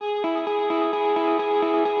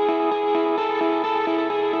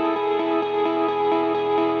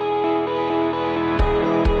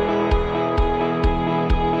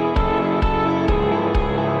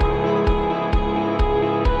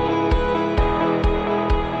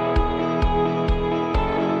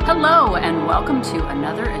Hello, and welcome to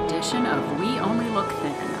another edition of We Only Look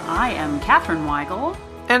Thin. I am Katherine Weigel.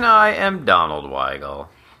 And I am Donald Weigel.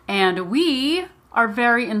 And we are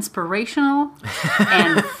very inspirational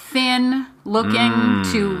and thin-looking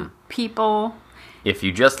to people. If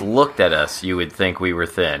you just looked at us, you would think we were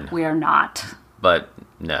thin. We are not. But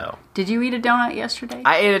no. Did you eat a donut yesterday?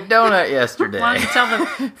 I ate a donut yesterday. Why don't you tell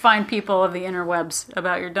the fine people of the interwebs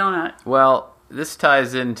about your donut? Well, this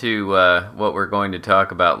ties into what we're going to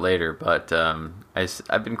talk about later, but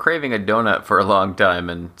I've been craving a donut for a long time,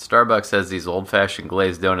 and Starbucks has these old-fashioned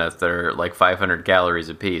glazed donuts that are like 500 calories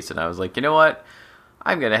a piece, and I was like, you know what?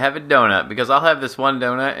 I'm going to have a donut, because I'll have this one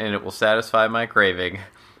donut, and it will satisfy my craving.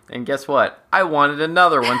 And guess what? I wanted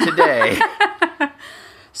another one today.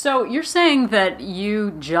 So you're saying that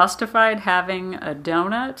you justified having a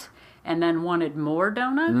donut and then wanted more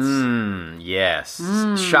donuts? Yes.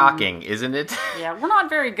 Shocking, isn't it? Yeah, we're not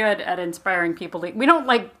very good at inspiring people. We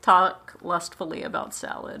don't talk lustfully about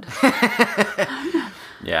salad.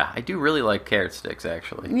 Yeah, I do really like carrot sticks,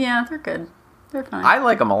 actually. Yeah, they're good. They're fine. I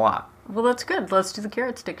like them a lot. Well, that's good. Let's do the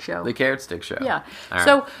carrot stick show. The carrot stick show. Yeah. All right.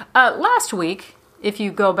 So last week, if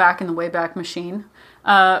you go back in the Wayback Machine,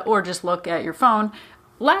 or just look at your phone,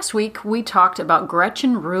 last week we talked about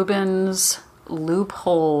Gretchen Rubin's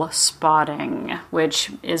loophole spotting,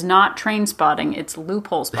 which is not train spotting, it's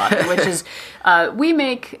loophole spotting, which is we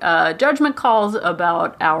make judgment calls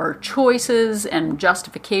about our choices and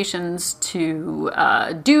justifications to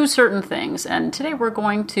do certain things. And today we're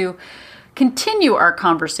going to continue our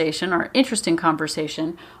conversation, our interesting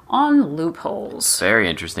conversation on loopholes. Very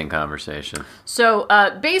interesting conversation. So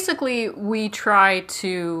basically we try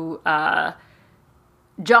to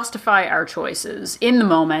justify our choices in the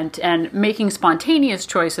moment, and making spontaneous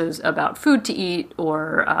choices about food to eat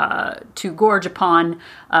or to gorge upon.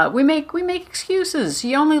 We make excuses.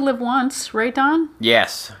 You only live once, right, Don?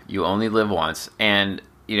 Yes, you only live once. And,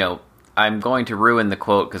 you know, I'm going to ruin the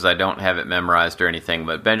quote because I don't have it memorized or anything,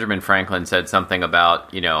 but Benjamin Franklin said something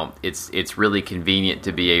about, you know, it's really convenient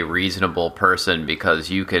to be a reasonable person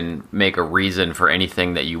because you can make a reason for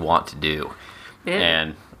anything that you want to do.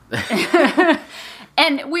 And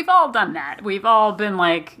And we've all done that. We've all been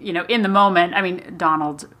like, you know, in the moment. I mean,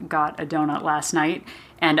 Donald got a donut last night,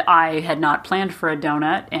 and I had not planned for a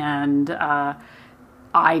donut, and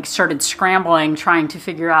I started scrambling, trying to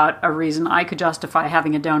figure out a reason I could justify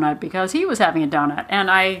having a donut because he was having a donut, and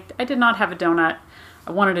I did not have a donut.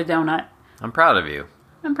 I wanted a donut. I'm proud of you.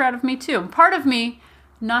 I'm proud of me, too. Part of me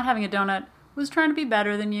not having a donut was trying to be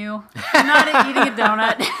better than you, not eating a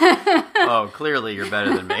donut. Oh, clearly you're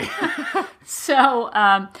better than me. So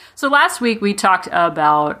last week we talked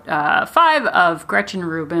about 5 of Gretchen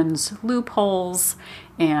Rubin's loopholes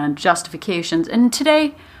and justifications, and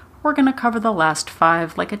today we're going to cover the last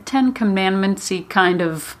 5, like a 10 Commandments-y kind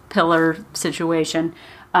of pillar situation.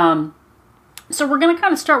 So we're going to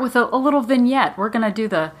kind of start with a little vignette. We're going to do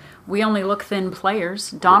the We Only Look Thin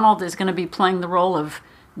players. Donald is going to be playing the role of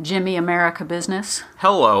Jimmy America Business.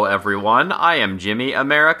 Hello, everyone. I am Jimmy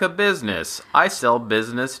America Business. I sell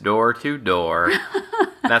business door to door.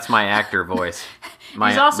 That's my actor voice. He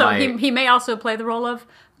may also play the role of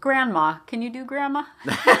Grandma. Can you do Grandma?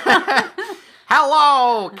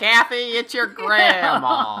 Hello, Kathy. It's your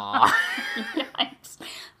grandma. Yikes.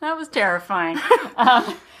 That was terrifying.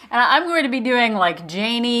 And I'm going to be doing like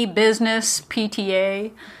Janie Business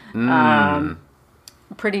PTA.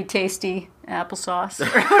 Pretty tasty applesauce, or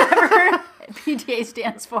whatever PTA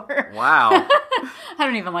stands for. Wow. I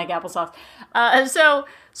don't even like applesauce. So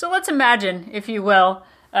let's imagine, if you will,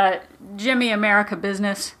 Jimmy America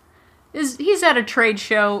Business he's at a trade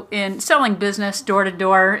show selling business door to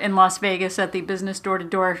door in Las Vegas at the Business Door to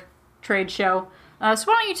Door trade show. So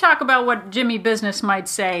why don't you talk about what Jimmy Business might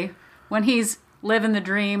say when he's living the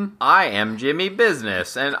dream? I am Jimmy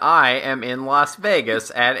Business, and I am in Las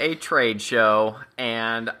Vegas at a trade show,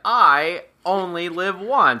 and I only live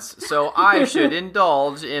once, so I should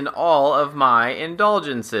indulge in all of my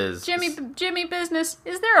indulgences. Jimmy Business,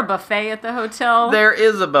 is there a buffet at the hotel? There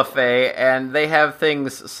is a buffet, and they have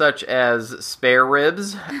things such as spare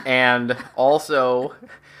ribs and also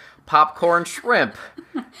popcorn shrimp.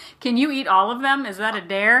 Can you eat all of them? Is that a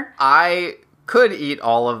dare? I could eat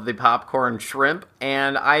all of the popcorn shrimp,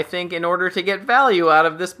 and I think in order to get value out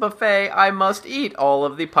of this buffet, I must eat all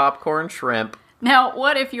of the popcorn shrimp. Now,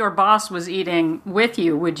 what if your boss was eating with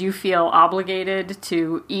you? Would you feel obligated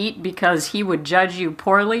to eat because he would judge you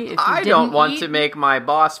poorly if you I didn't don't want eat? to make my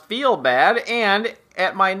boss feel bad, and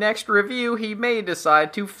at my next review, he may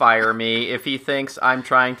decide to fire me if he thinks I'm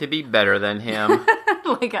trying to be better than him.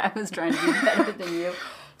 Like I was trying to be better than you.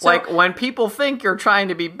 So, like, when people think you're trying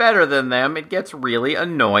to be better than them, it gets really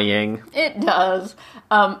annoying. it does.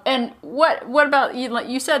 And what about you?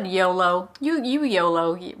 You said YOLO. You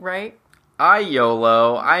YOLO, right? I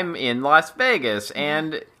YOLO. I'm in Las Vegas,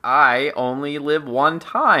 and I only live one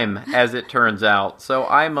time, as it turns out. So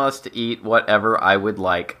I must eat whatever I would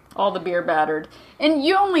like. All the beer battered. And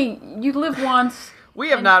you live once. We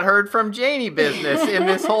have not heard from Janie Business in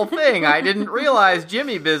this whole thing. I didn't realize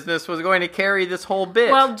Jimmy Business was going to carry this whole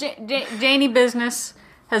bit. Well, Janie Business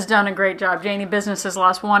has done a great job. Janie Business has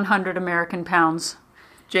lost 100 American pounds.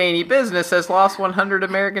 Janie Business has lost 100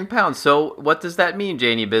 American pounds. So what does that mean,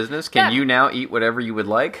 Janie Business? Can you now eat whatever you would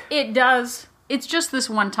like? It does. It's just this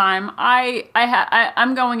one time.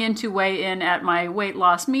 I'm going in to weigh in at my weight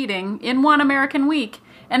loss meeting in 1 American week.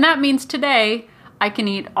 And that means today I can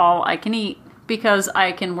eat all I can eat because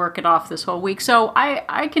I can work it off this whole week. So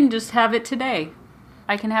I can just have it today.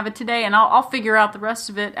 I can have it today, and I'll figure out the rest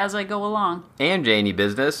of it as I go along. And Janie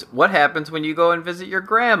Business, what happens when you go and visit your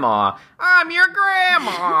grandma? I'm your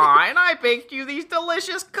grandma, and I baked you these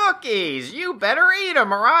delicious cookies. You better eat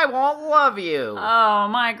them or I won't love you. Oh,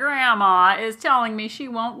 my grandma is telling me she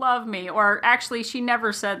won't love me. Or actually, she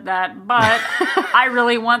never said that, but I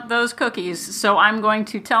really want those cookies. So I'm going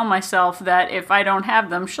to tell myself that if I don't have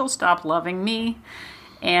them, she'll stop loving me.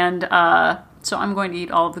 And, so I'm going to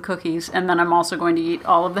eat all of the cookies, and then I'm also going to eat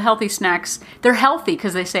all of the healthy snacks. They're healthy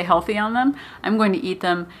because they say healthy on them. I'm going to eat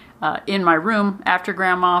them in my room after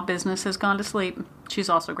Grandma Business has gone to sleep. She's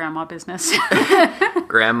also Grandma Business.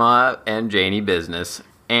 Grandma and Janie Business.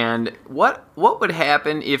 And what would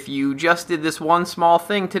happen if you just did this one small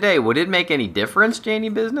thing today? Would it make any difference, Janie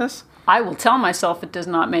Business? I will tell myself it does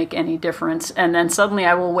not make any difference, and then suddenly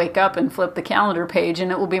I will wake up and flip the calendar page,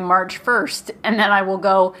 and it will be March 1st, and then I will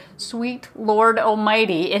go, sweet Lord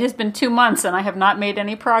Almighty, it has been 2 months, and I have not made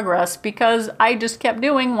any progress, because I just kept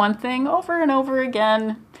doing one thing over and over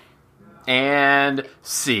again. And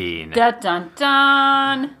scene. Dun dun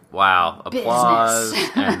dun. Wow, applause,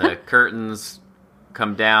 Business. and the curtains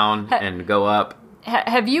come down and go up.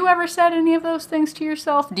 Have you ever said any of those things to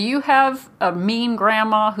yourself? Do you have a mean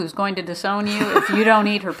grandma who's going to disown you if you don't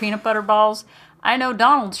eat her peanut butter balls? I know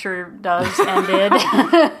Donald sure does and did.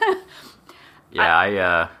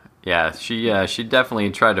 She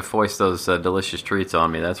definitely tried to foist those delicious treats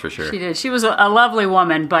on me, that's for sure. She did. She was a lovely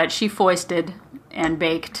woman, but she foisted and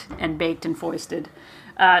baked and foisted.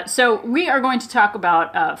 So we are going to talk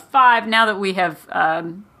about 5, now that we have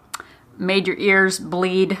made your ears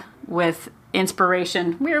bleed with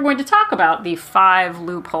inspiration, we are going to talk about the 5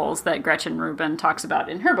 loopholes that Gretchen Rubin talks about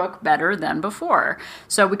in her book, Better Than Before.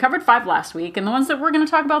 So we covered 5 last week, and the ones that we're going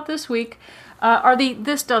to talk about this week are the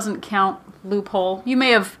This Doesn't Count loophole. You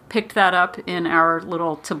may have picked that up in our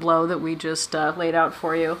little tableau that we just laid out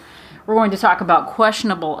for you. We're going to talk about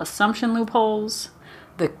questionable assumption loopholes,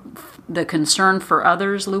 the concern for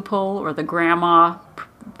others loophole, or the grandma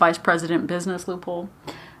vice president business loophole.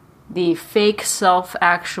 The fake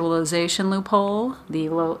self-actualization loophole, the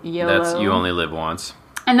YOLO. That's you only live once.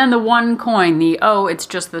 And then the one coin, the it's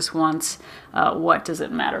just this once, what does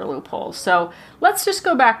it matter loophole. So let's just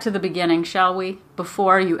go back to the beginning, shall we?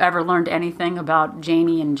 Before you ever learned anything about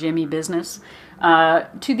Janie and Jimmy Business,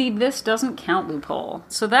 to the this doesn't count loophole.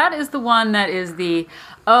 So that is the one that is the,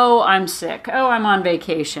 I'm sick. I'm on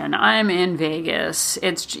vacation. I'm in Vegas.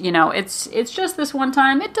 It's just this one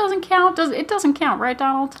time. It doesn't count. It doesn't count, right,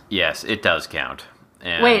 Donald? Yes, it does count.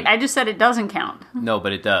 And Wait, I just said it doesn't count. No,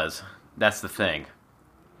 but it does. That's the thing.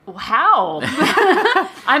 How?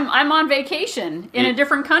 I'm on vacation in a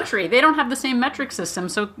different country. They don't have the same metric system,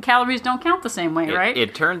 so calories don't count the same way, right?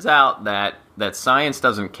 It turns out that science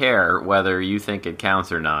doesn't care whether you think it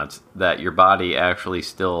counts or not, that your body actually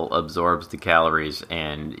still absorbs the calories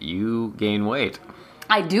and you gain weight.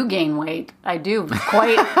 I do gain weight. I do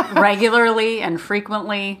quite regularly and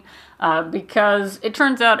frequently. Because it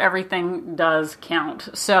turns out everything does count.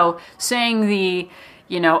 So saying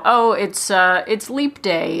it's Leap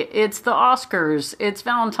Day, it's the Oscars, it's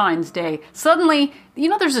Valentine's Day. Suddenly,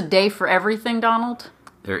 there's a day for everything, Donald.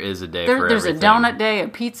 There is a day for everything. There's a donut day, a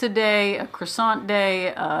pizza day, a croissant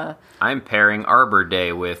day. I'm pairing Arbor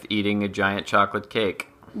Day with eating a giant chocolate cake.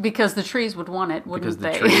 Because the trees would want it, wouldn't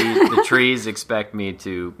they? The trees expect me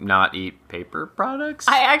to not eat paper products.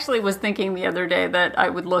 I actually was thinking the other day that I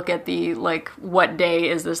would look at the, what day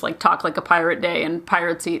is this, Talk Like a Pirate Day, and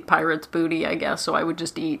pirates eat pirates' booty, I guess. So I would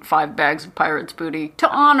just eat 5 bags of pirates' booty to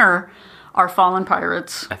honor our fallen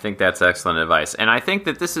pirates. I think that's excellent advice. And I think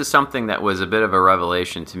that this is something that was a bit of a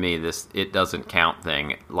revelation to me, this it doesn't count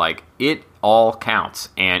thing. It all counts.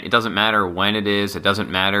 And it doesn't matter when it is. It doesn't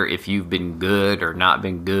matter if you've been good or not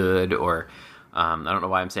been good or I don't know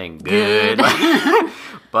why I'm saying good.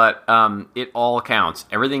 But it all counts.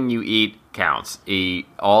 Everything you eat counts.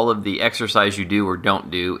 All of the exercise you do or don't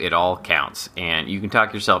do, it all counts. And you can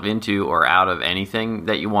talk yourself into or out of anything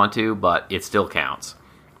that you want to, but it still counts.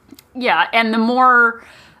 Yeah, and the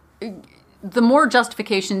more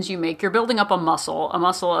justifications you make, you're building up a muscle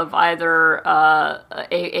of either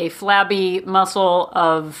a flabby muscle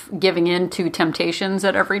of giving in to temptations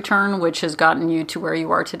at every turn, which has gotten you to where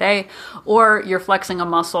you are today, or you're flexing a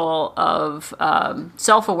muscle of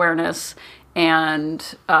self-awareness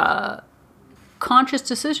and conscious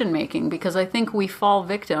decision making, because I think we fall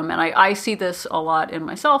victim, and I see this a lot in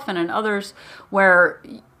myself and in others, where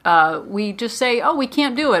we just say, oh, we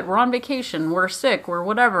can't do it, we're on vacation, we're sick, we're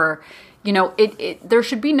whatever. You know, there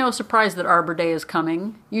should be no surprise that Arbor Day is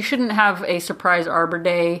coming. You shouldn't have a surprise Arbor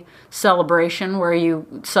Day celebration where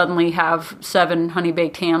you suddenly have 7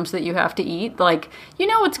 honey-baked hams that you have to eat. Like, you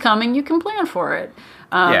know it's coming. You can plan for it.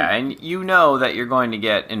 Yeah, and you know that you're going to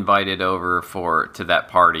get invited over to that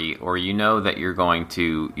party, or you know that you're going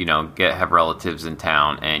to, have relatives in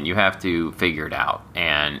town, and you have to figure it out.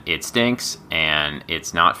 And it stinks, and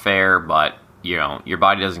it's not fair, but, your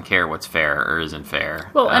body doesn't care what's fair or isn't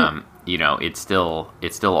fair. Well, it's still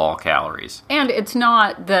all calories. And it's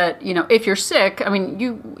not that, if you're sick, I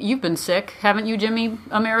mean, you've been sick, haven't you, Jimmy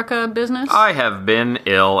America Business? I have been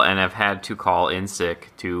ill and have had to call in sick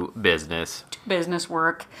to business. Business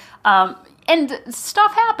work. And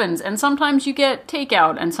stuff happens, and sometimes you get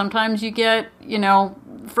takeout, and sometimes you get,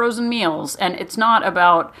 frozen meals, and it's not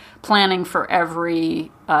about planning for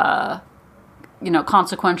every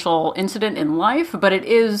consequential incident in life, but it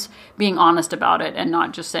is being honest about it and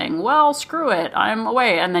not just saying, well, screw it, I'm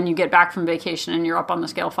away. And then you get back from vacation and you're up on the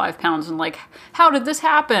scale 5 pounds and like, how did this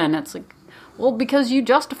happen? It's like, well, because you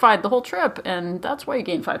justified the whole trip and that's why you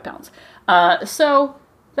gained 5 pounds. So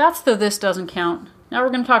that's the this doesn't count. Now we're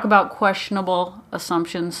going to talk about questionable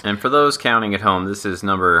assumptions. And for those counting at home, this is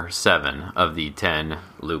number 7 of the 10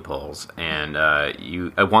 loopholes. And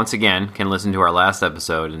you, once again, can listen to our last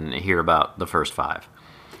episode and hear about the first 5.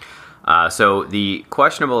 So the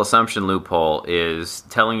questionable assumption loophole is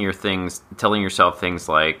telling yourself things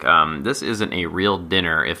like, this isn't a real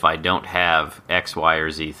dinner if I don't have X, Y,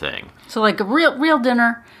 or Z thing. So like a real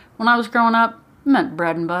dinner, when I was growing up, meant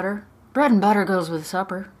bread and butter. Bread and butter goes with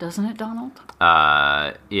supper, doesn't it, Donald?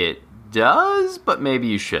 It does, but maybe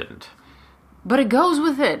you shouldn't. But it goes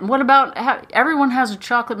with it. What about everyone has a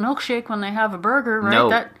chocolate milkshake when they have a burger,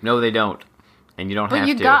 right? No, they don't. And you don't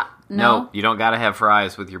have to. No, you don't got to have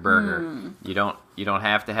fries with your burger. You don't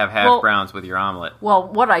have to have hash browns with your omelet.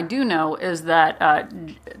 Well, what I do know is that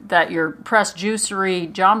that your pressed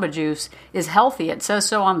juicery Jamba Juice is healthy. It says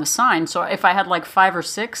so on the sign. So if I had like 5 or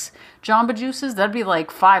 6 Jamba Juices, that'd be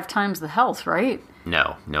like 5 times the health, right?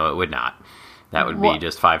 No, it would not. That would be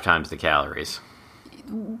just 5 times the calories.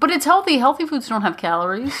 But it's healthy. Healthy foods don't have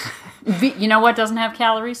calories. You know what doesn't have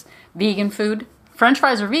calories? Vegan food. French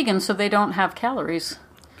fries are vegan, so they don't have calories.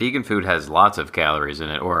 Vegan food has lots of calories in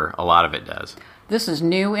it, or a lot of it does. This is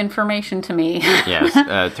new information to me.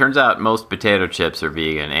 Yes. Turns out most potato chips are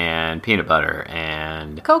vegan, and peanut butter,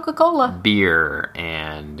 and Coca-Cola. Beer,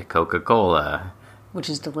 and Coca-Cola. Which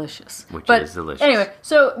is delicious. Anyway,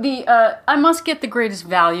 so I must get the greatest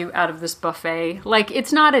value out of this buffet. Like,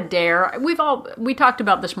 it's not a dare. We talked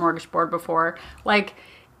about the smorgasbord before. Like,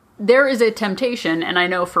 there is a temptation, and I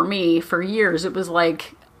know for me, for years, it was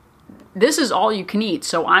like, this is all you can eat,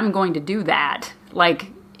 so I'm going to do that.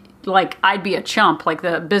 Like I'd be a chump. Like,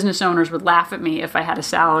 the business owners would laugh at me if I had a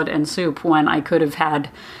salad and soup when I could have had,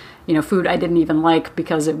 food I didn't even like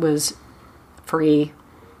because it was free.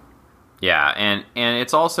 Yeah, and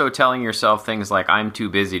it's also telling yourself things like, I'm too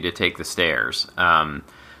busy to take the stairs.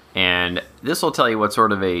 And this will tell you what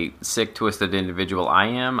sort of a sick, twisted individual I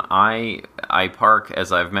am. I park,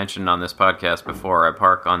 as I've mentioned on this podcast before, I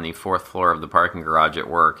park on the 4th floor of the parking garage at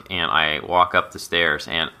work, and I walk up the stairs,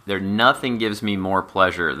 and nothing gives me more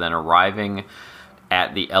pleasure than arriving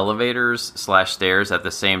at the elevators/stairs at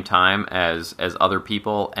the same time as other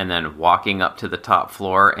people, and then walking up to the top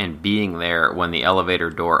floor and being there when the elevator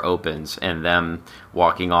door opens, and them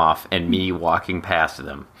walking off and me walking past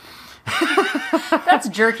them. That's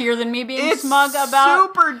jerkier than me being smug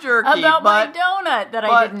about super jerky about my donut that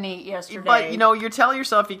I didn't eat yesterday. But you're telling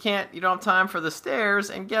yourself you don't have time for the stairs,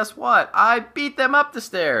 and guess what? I beat them up the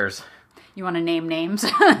stairs. You want to name names?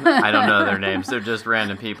 I don't know their names. They're just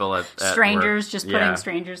random people at strangers, work. just putting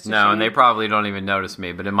strangers to No, shame. and they probably don't even notice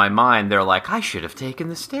me. But in my mind, they're like, I should have taken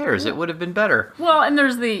the stairs. It would have been better. Well, and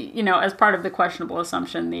there's the, as part of the questionable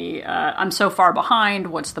assumption, the I'm so far behind.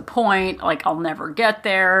 What's the point? Like, I'll never get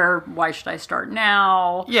there. Why should I start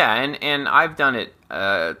now? Yeah, and I've done it.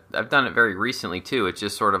 I've done it very recently too. It's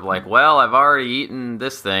just sort of like, well, I've already eaten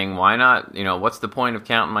this thing. Why not? What's the point of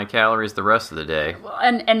counting my calories the rest of the day? Well,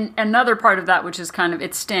 and another part of that, which is kind of,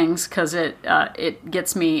 it stings because it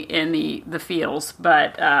gets me in the feels,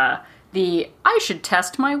 but I should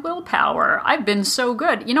test my willpower. I've been so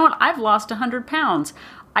good. You know what? I've lost 100 pounds.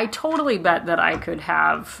 I totally bet that I could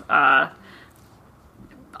have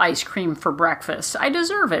ice cream for breakfast. I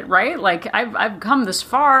deserve it, right? Like, I've come this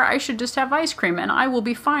far. I should just have ice cream and I will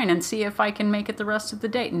be fine and see if I can make it the rest of the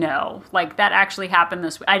day. No, like, that actually happened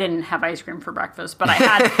this week. I didn't have ice cream for breakfast, but I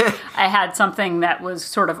had something that was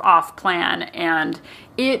sort of off plan, and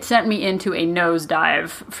it sent me into a nosedive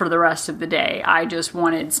for the rest of the day. I just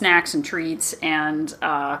wanted snacks and treats, and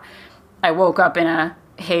I woke up in a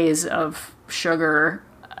haze of sugar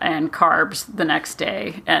and carbs the next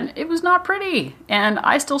day, and it was not pretty, and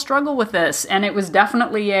I still struggle with this, and it was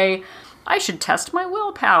definitely I should test my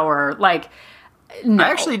willpower. Like, no. I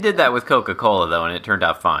actually did that with Coca-Cola though, and it turned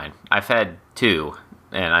out fine. I've had 2,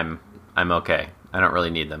 and I'm okay. I don't really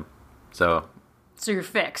need them. So you're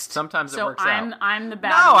fixed. Sometimes it works out. I'm the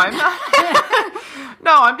bad No, one. I'm not.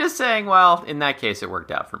 No, I'm just saying, well, in that case, it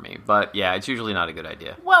worked out for me. But yeah, it's usually not a good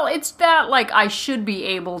idea. Well, it's that, like, I should be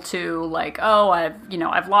able to, like,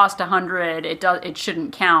 I've lost 100. It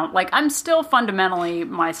shouldn't count. Like, I'm still fundamentally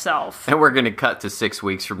myself. And we're going to cut to 6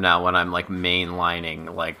 weeks from now when I'm, like,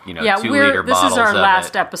 mainlining, like, 2-liter bottles this is our of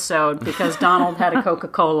last it. episode because Donald had a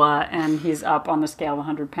Coca-Cola and he's up on the scale of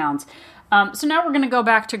 100 pounds. So now we're going to go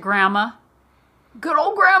back to Grandma. Good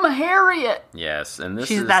old Grandma Harriet. Yes, and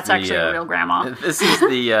that's actually a real grandma. This is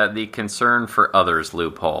the concern for others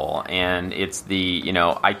loophole, and it's the,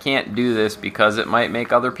 I can't do this because it might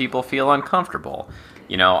make other people feel uncomfortable.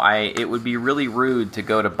 It would be really rude to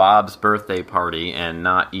go to Bob's birthday party and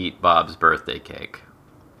not eat Bob's birthday cake.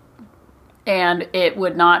 And it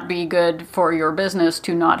would not be good for your business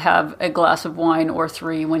to not have a glass of wine or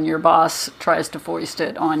 3 when your boss tries to foist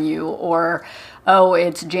it on you, or, oh,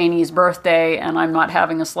 it's Janie's birthday and I'm not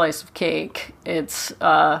having a slice of cake. It's,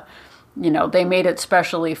 they made it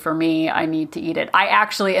specially for me. I need to eat it. I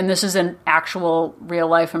actually, and this is an actual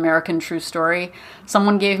real-life American true story,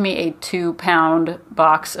 someone gave me a 2-pound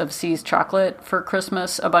box of See's chocolate for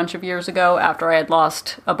Christmas a bunch of years ago after I had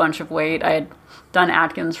lost a bunch of weight. I had done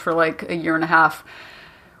Atkins for like a year and a half,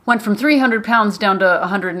 went from 300 pounds down to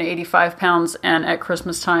 185 pounds, and at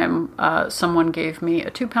Christmas time, someone gave me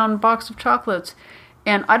a 2-pound box of chocolates.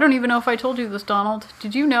 And I don't even know if I told you this, Donald.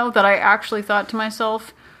 Did you know that I actually thought to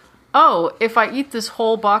myself, oh, if I eat this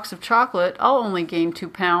whole box of chocolate, I'll only gain 2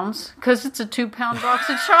 pounds, because it's a 2-pound box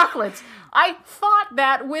of chocolates. I thought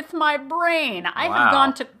that with my brain. I have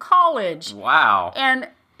gone to college. Wow. And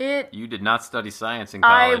you did not study science in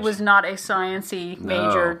college. I was not a sciencey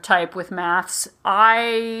major type with maths.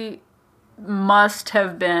 I must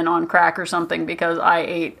have been on crack or something because I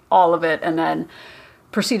ate all of it and then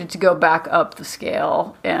proceeded to go back up the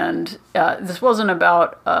scale. And this wasn't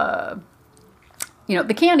about,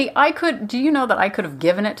 the candy. Do you know that I could have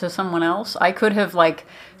given it to someone else? I could have, like,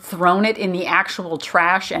 thrown it in the actual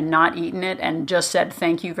trash and not eaten it and just said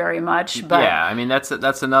thank you very much. But yeah, I mean, that's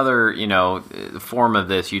another, form of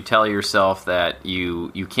this. You tell yourself that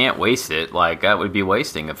you can't waste it. Like, that would be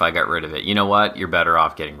wasting if I got rid of it. You know what? You're better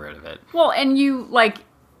off getting rid of it. Well, and you, like,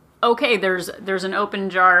 okay, there's an open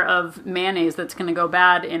jar of mayonnaise that's going to go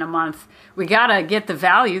bad in a month. We got to get the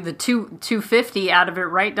value, the $2.50 out of it,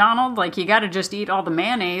 right, Donald? Like, you got to just eat all the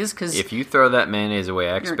mayonnaise, because if you throw that mayonnaise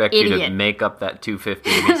away, I expect you to make up that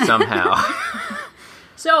 $2.50 somehow.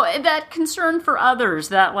 So that concern for others,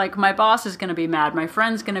 that, like, my boss is going to be mad, my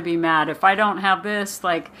friend's going to be mad if I don't have this,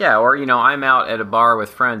 like... Yeah, or, I'm out at a bar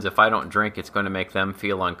with friends. If I don't drink, it's going to make them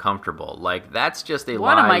feel uncomfortable. Like, that's just a lie.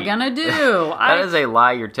 What am I going to do? That is a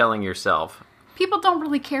lie you're telling yourself. People don't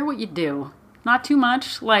really care what you do. Not too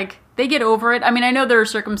much. Like, they get over it. I mean, I know there are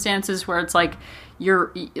circumstances where it's like,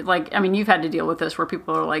 you've had to deal with this where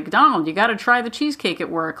people are like, Donald, you got to try the cheesecake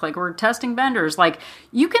at work. Like, we're testing vendors. Like,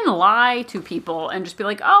 you can lie to people and just be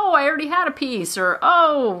like, oh, I already had a piece. Or,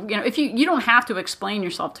 oh, if you don't have to explain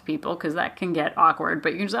yourself to people because that can get awkward.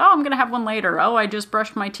 But you can say, oh, I'm going to have one later. Oh, I just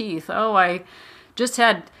brushed my teeth. Oh, I just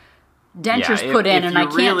had dentures put in and I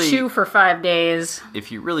can't chew for 5 days.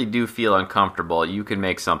 If you really do feel uncomfortable, you can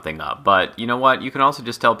make something up. But you know what? You can also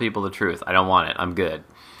just tell people the truth. I don't want it. I'm good.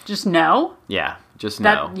 Just no? Yeah. Just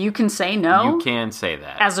That no. you can say no? You can say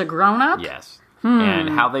that. As a grown-up? Yes. And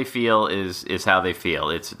how they feel is how they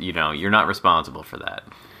feel. It's, you're not responsible for that.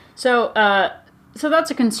 So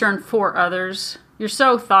that's a concern for others. You're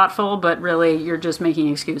so thoughtful, but really you're just making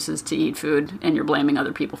excuses to eat food, and you're blaming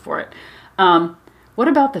other people for it. What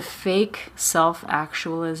about the fake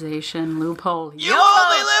self-actualization loophole? You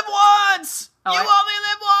only live once! Oh, you only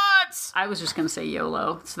live once! I was just going to say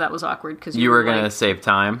YOLO, so that was awkward. Because You were going to save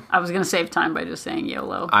time? I was going to save time by just saying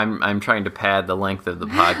YOLO. I'm trying to pad the length of the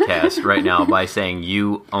podcast right now by saying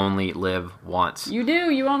you only live once. You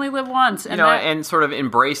do. You only live once. And And sort of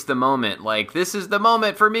embrace the moment. Like, this is the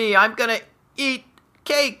moment for me. I'm going to eat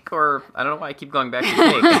cake. Or, I don't know why I keep going back to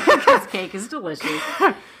cake. because cake is delicious.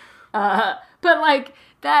 But like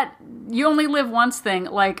that, you only live once thing.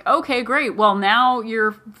 Like, okay, great. Well, now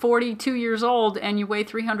you're 42 years old and you weigh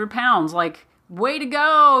 300 pounds. Like, way to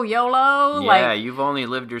go, YOLO. Yeah, you've only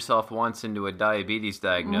lived yourself once into a diabetes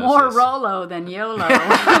diagnosis. More Rolo than YOLO.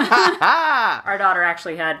 Our daughter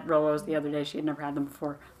actually had Rolos the other day. She had never had them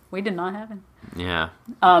before. We did not have them. Yeah.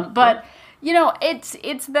 But,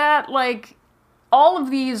 it's that, like, all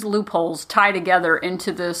of these loopholes tie together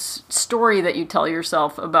into this story that you tell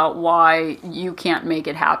yourself about why you can't make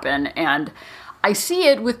it happen. And I see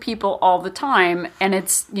it with people all the time. And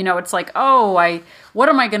it's like, what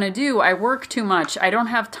am I going to do? I work too much. I don't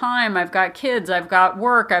have time. I've got kids. I've got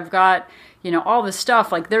work. I've got, all this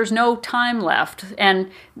stuff. Like, there's no time left.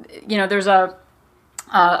 And, there's a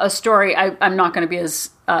story. I'm not going to be as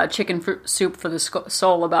chicken soup for the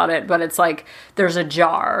soul about it, but it's like there's a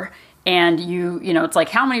jar. And it's like,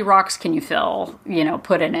 how many rocks can you fill,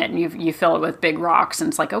 put in it? And you fill it with big rocks. And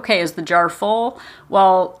it's like, okay, is the jar full?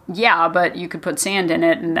 Well, yeah, but you could put sand in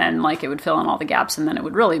it and then like it would fill in all the gaps and then it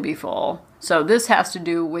would really be full. So this has to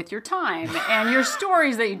do with your time and your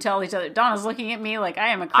stories that you tell each other. Donna's looking at me like I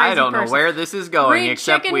am a crazy person. I don't know where this is going, Read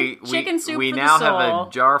except chicken soup we for the now soul. have a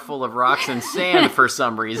jar full of rocks and sand for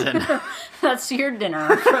some reason. That's your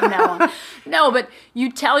dinner from now on. No, but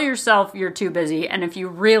you tell yourself you're too busy, and if you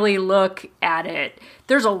really look at it,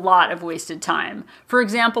 there's a lot of wasted time. For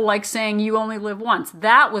example, like saying you only live once.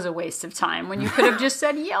 That was a waste of time when you could have just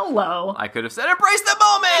said YOLO. I could have said, embrace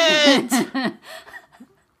the moment!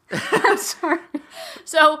 I'm sorry.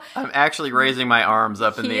 So I'm actually raising my arms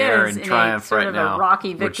up in the air in triumph right now. A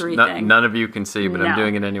rocky victory which thing. None of you can see, but I'm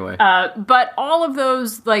doing it anyway. But all of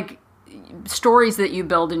those like stories that you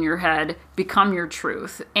build in your head become your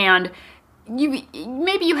truth, and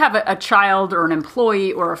maybe you have a child or an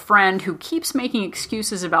employee or a friend who keeps making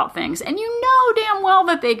excuses about things, and you know damn well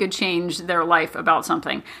that they could change their life about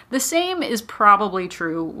something. The same is probably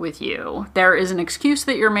true with you. There is an excuse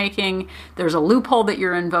that you're making, there's a loophole that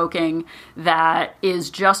you're invoking that is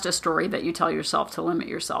just a story that you tell yourself to limit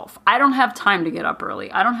yourself. I don't have time to get up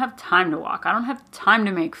early. I don't have time to walk. I don't have time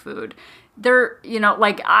to make food.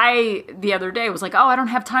 The other day was like, I don't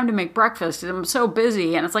have time to make breakfast. I'm so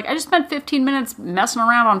busy. And it's like, I just spent 15 minutes messing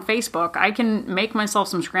around on Facebook. I can make myself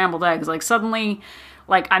some scrambled eggs. Like suddenly,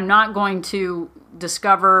 like I'm not going to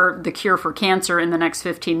discover the cure for cancer in the next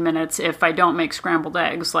 15 minutes if I don't make scrambled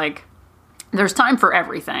eggs. Like there's time for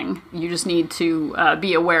everything. You just need to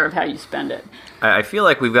be aware of how you spend it. I feel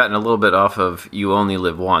like we've gotten a little bit off of you only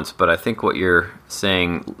live once, but I think what you're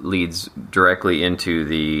saying leads directly into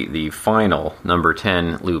the final number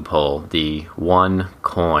 10 loophole, the one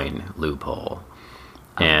coin loophole.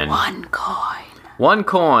 And one coin. One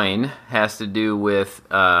coin has to do with,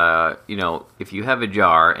 if you have a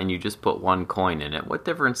jar and you just put one coin in it, what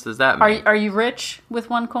difference does that make? Are you rich with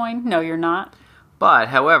one coin? No, you're not. But,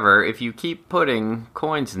 however, if you keep putting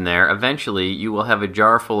coins in there, eventually you will have a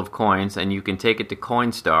jar full of coins and you can take it to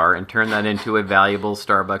Coinstar and turn that into a valuable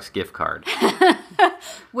Starbucks gift card.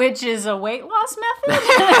 Which is a weight loss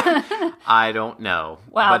method? I don't know.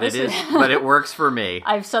 Wow, but but it works for me.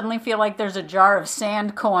 I suddenly feel like there's a jar of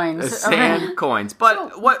sand coins. Sand coins.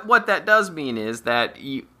 But what that does mean is that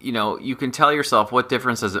you can tell yourself, what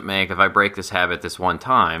difference does it make if I break this habit this one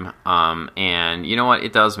time? And you know what?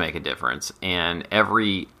 It does make a difference. And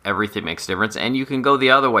everything makes a difference. And you can go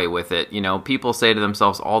the other way with it. People say to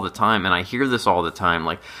themselves all the time, and I hear this all the time,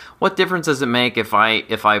 like, what difference does it make if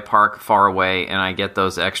I park far away and I get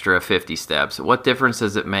those extra 50 steps? What difference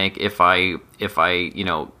does it make if I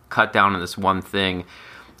cut down on this one thing?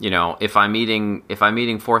 If I'm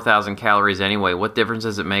eating 4,000 calories anyway, what difference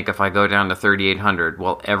does it make if I go down to 3,800?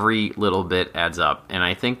 Well, every little bit adds up. And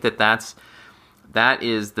I think that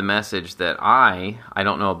is the message that I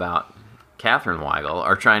don't know about Catherine Weigel,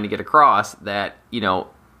 are trying to get across, that,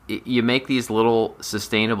 you make these little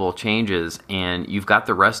sustainable changes and you've got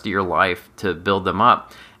the rest of your life to build them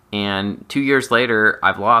up. And 2 years later,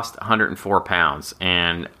 I've lost 104 pounds,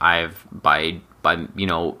 and I've by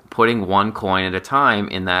putting one coin at a time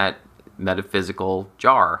in that metaphysical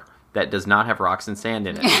jar that does not have rocks and sand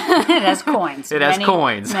in it. It has coins. It has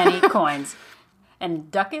coins. Many coins.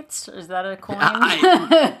 And ducats? Is that a coin?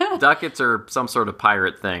 Ducats are some sort of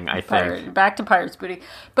pirate thing, I think. Back to pirate's booty.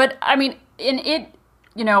 But, I mean,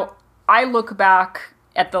 I look back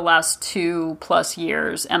at the last 2+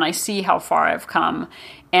 years, and I see how far I've come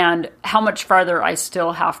and how much farther I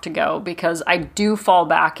still have to go, because I do fall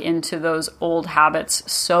back into those old habits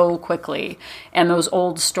so quickly and those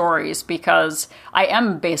old stories, because I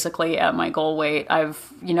am basically at my goal weight.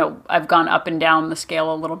 I've gone up and down the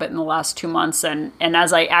scale a little bit in the last 2 months, and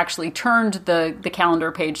as I actually turned the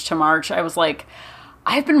calendar page to March, I was like,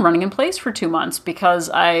 I've been running in place for 2 months because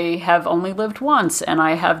I have only lived once, and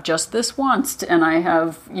I have just this once, and I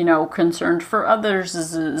have, concerned for others,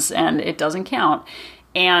 and it doesn't count.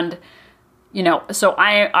 And, so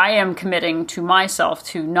I am committing to myself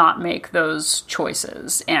to not make those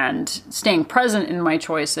choices, and staying present in my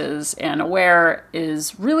choices and aware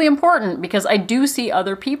is really important, because I do see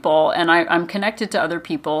other people, and I'm connected to other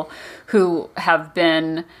people who have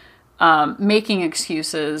been making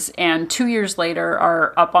excuses, and 2 years later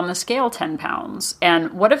are up on the scale 10 pounds.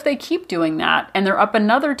 And what if they keep doing that and they're up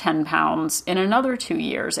another 10 pounds in another 2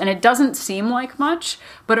 years? And it doesn't seem like much,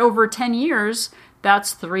 but over 10 years,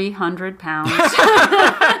 that's 300 pounds.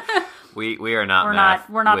 We are not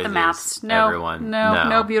we're not the wizards, maths. No, everyone.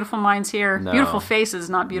 No beautiful minds here. No. Beautiful faces,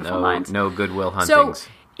 not beautiful minds. No Goodwill Huntings. So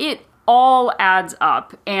it all adds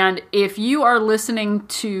up. And if you are listening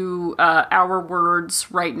to our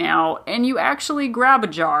words right now, and you actually grab a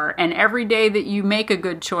jar, and every day that you make a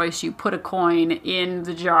good choice, you put a coin in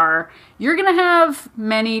the jar, you're going to have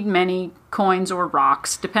many, many coins or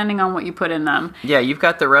rocks, depending on what you put in them. Yeah, you've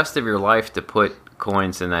got the rest of your life to put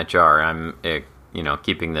coins in that jar. I'm,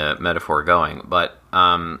 keeping the metaphor going. But,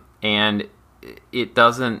 and it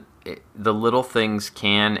doesn't, the little things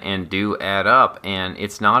can and do add up, and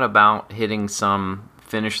it's not about hitting some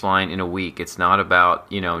finish line in a week. It's not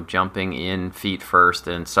about, jumping in feet first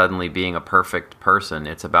and suddenly being a perfect person.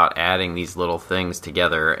 It's about adding these little things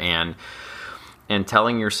together and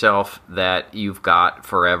telling yourself that you've got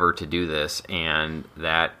forever to do this, and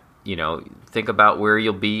that, think about where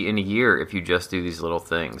you'll be in a year if you just do these little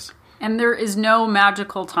things. And there is no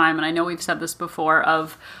magical time, and I know we've said this before,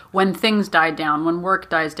 of when things die down, when work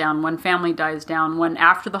dies down, when family dies down, when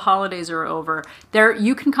after the holidays are over,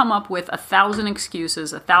 you can come up with 1,000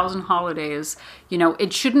 excuses, 1,000 holidays.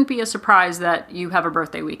 It shouldn't be a surprise that you have a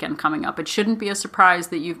birthday weekend coming up. It shouldn't be a surprise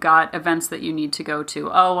that you've got events that you need to go to.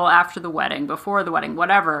 Oh, well, after the wedding, before the wedding,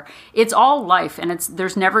 whatever. It's all life, and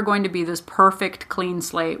there's never going to be this perfect clean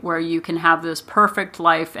slate where you can have this perfect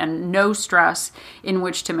life and no stress in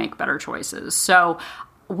which to make better choices. So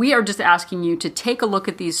we are just asking you to take a look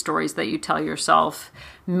at these stories that you tell yourself,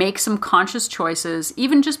 make some conscious choices,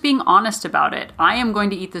 even just being honest about it. I am going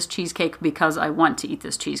to eat this cheesecake because I want to eat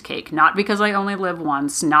this cheesecake, not because I only live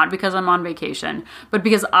once, not because I'm on vacation, but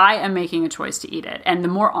because I am making a choice to eat it. And the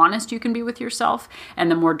more honest you can be with yourself, and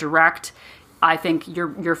the more direct, I think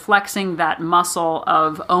you're flexing that muscle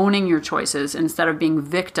of owning your choices instead of being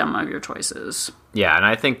victim of your choices. Yeah, and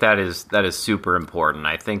I think that is super important.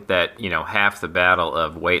 I think that, half the battle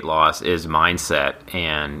of weight loss is mindset,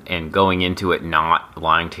 and going into it not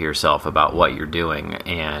lying to yourself about what you're doing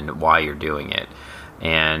and why you're doing it,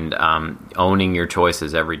 and owning your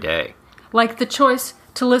choices every day. Like the choice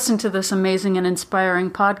to listen to this amazing and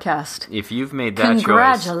inspiring podcast. If you've made that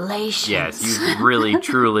Congratulations. choice, yes, you've really,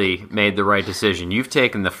 truly made the right decision. You've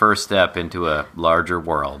taken the first step into a larger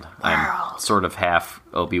world. I'm sort of half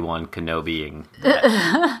Obi-Wan Kenobi-ing,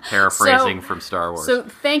 paraphrasing from Star Wars. So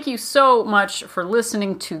thank you so much for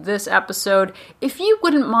listening to this episode. If you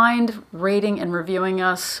wouldn't mind rating and reviewing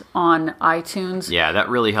us on iTunes. Yeah, that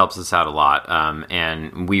really helps us out a lot.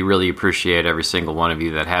 And we really appreciate every single one of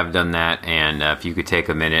you that have done that. And if you could take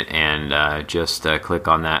a minute and just click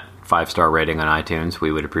on that 5-star rating on iTunes,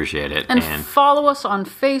 we would appreciate it. And follow us on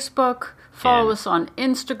Facebook. Follow us on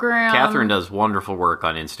Instagram. Catherine does wonderful work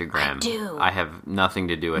on Instagram. I do. I have nothing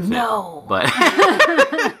to do with it. No. But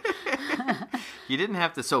you didn't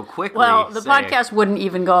have to so quickly. Well, the podcast wouldn't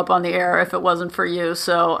even go up on the air if it wasn't for you,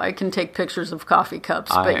 so I can take pictures of coffee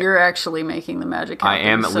cups, but you're actually making the magic happen. I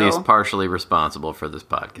am at least partially responsible for this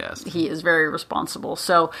podcast. He is very responsible.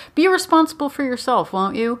 So be responsible for yourself,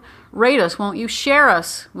 won't you? Rate us, won't you? Share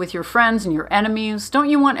us with your friends and your enemies. Don't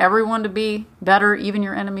you want everyone to be better, even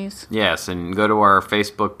your enemies? Yes, and go to our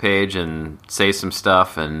Facebook page and say some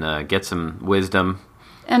stuff and get some wisdom.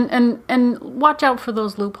 And watch out for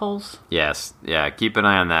those loopholes. Yes, yeah. Keep an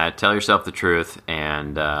eye on that. Tell yourself the truth,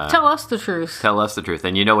 and Tell us the truth. Tell us the truth.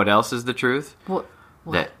 And you know what else is the truth? What?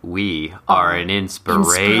 That we are an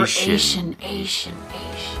inspiration. Inspiration.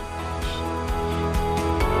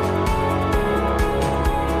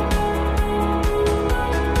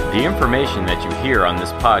 The information that you hear on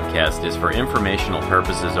this podcast is for informational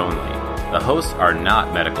purposes only. The hosts are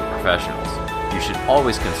not medical professionals. You should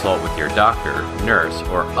always consult with your doctor, nurse,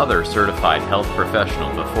 or other certified health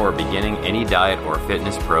professional before beginning any diet or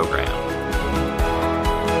fitness program.